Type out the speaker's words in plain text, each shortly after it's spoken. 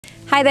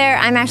Hi there,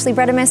 I'm Ashley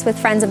Bredemus with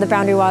Friends of the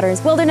Boundary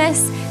Waters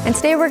Wilderness, and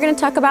today we're going to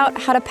talk about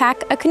how to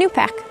pack a canoe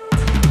pack.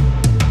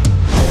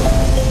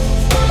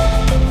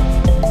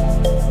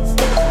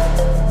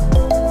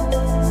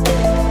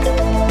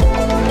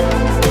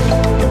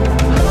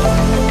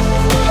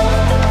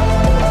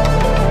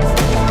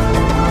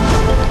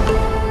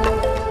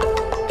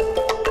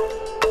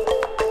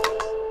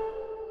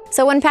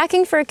 So when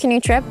packing for a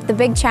canoe trip, the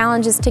big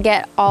challenge is to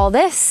get all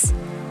this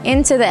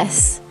into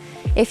this.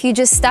 If you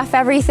just stuff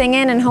everything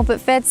in and hope it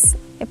fits,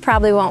 it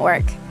probably won't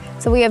work.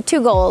 So we have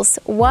two goals.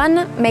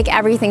 One, make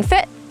everything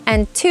fit,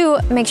 and two,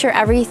 make sure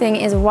everything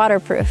is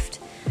waterproofed.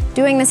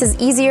 Doing this is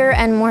easier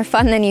and more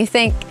fun than you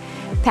think.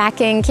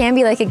 Packing can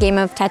be like a game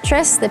of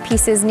Tetris. The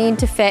pieces need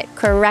to fit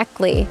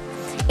correctly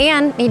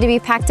and need to be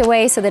packed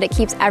away so that it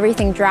keeps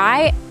everything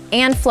dry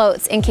and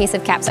floats in case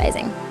of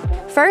capsizing.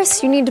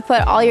 First, you need to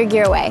put all your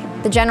gear away.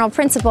 The general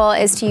principle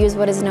is to use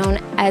what is known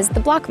as the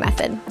block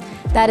method.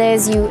 That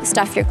is, you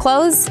stuff your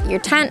clothes, your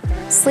tent,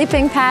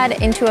 sleeping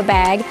pad into a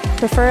bag,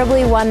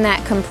 preferably one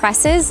that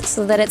compresses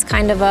so that it's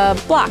kind of a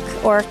block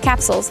or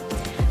capsules.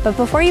 But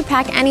before you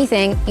pack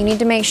anything, you need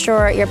to make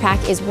sure your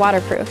pack is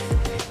waterproof.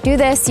 Do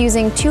this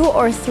using 2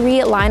 or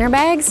 3 liner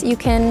bags. You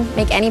can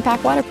make any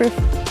pack waterproof.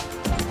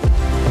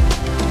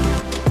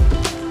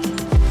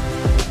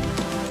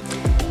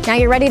 Now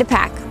you're ready to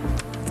pack.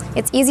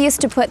 It's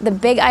easiest to put the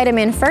big item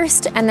in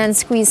first and then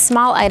squeeze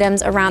small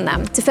items around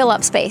them to fill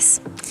up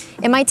space.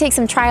 It might take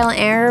some trial and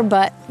error,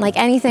 but like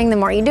anything, the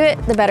more you do it,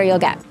 the better you'll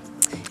get.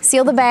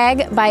 Seal the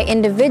bag by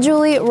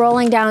individually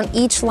rolling down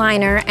each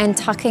liner and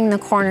tucking the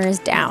corners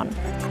down.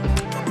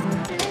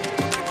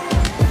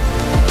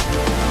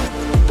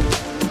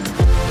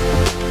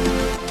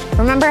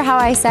 Remember how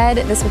I said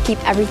this will keep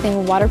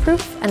everything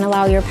waterproof and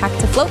allow your pack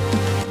to float?